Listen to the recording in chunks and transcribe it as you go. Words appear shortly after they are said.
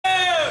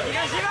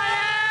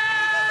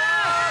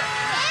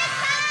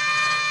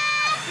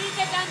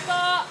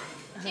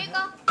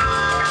찍어.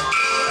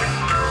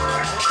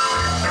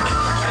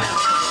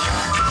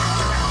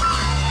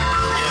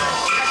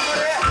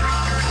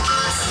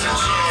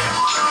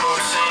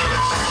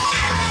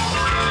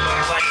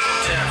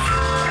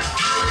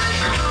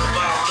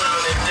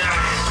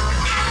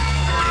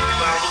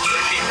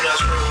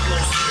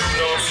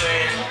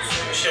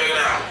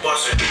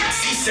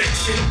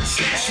 C-section,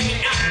 snatch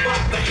me out by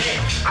the head.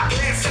 I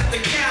glance at the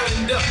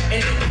calendar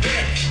and in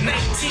bed.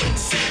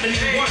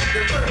 1971,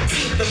 the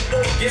 13th of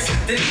August,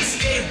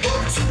 Denise gave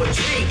birth to a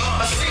dream.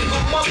 A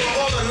single mother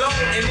all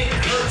alone and it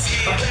hurts.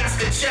 A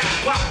bastard child,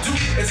 Pop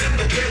Duke is in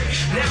the dirt.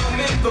 Now I'm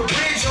in the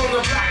bridge on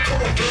the block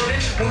called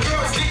burning. When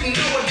girls didn't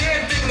know a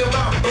damn thing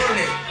about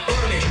burning.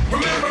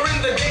 Remembering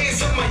the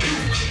days of my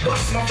youth.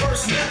 Bust my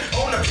first nut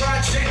on a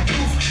project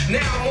roof.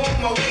 Now I'm on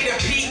my way to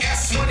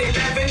PS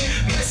 111.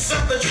 Miss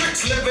up the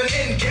tricks living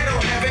in ghetto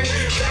heaven.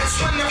 That's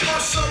when I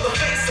first saw the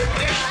face of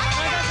death.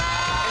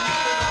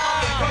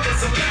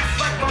 Brothers are left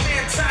like my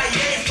man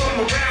Taye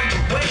from around the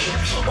way.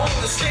 On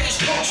the stage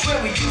coach where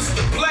we used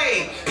to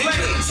play.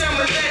 Tell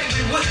me that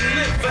we wouldn't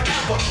live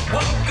forever.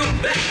 Welcome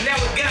back, now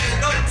we got it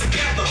all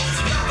together.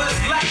 Love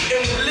is life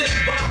and we live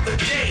by the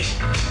day.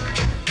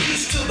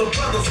 Peace to the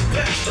brothers who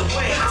passed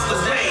away.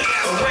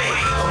 Away.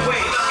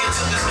 Lucky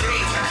to this day,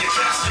 you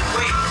passed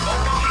away. All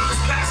my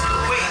people's passed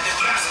away, they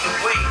passed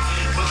away.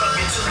 But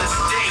lucky to this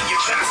day, you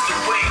passed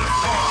away.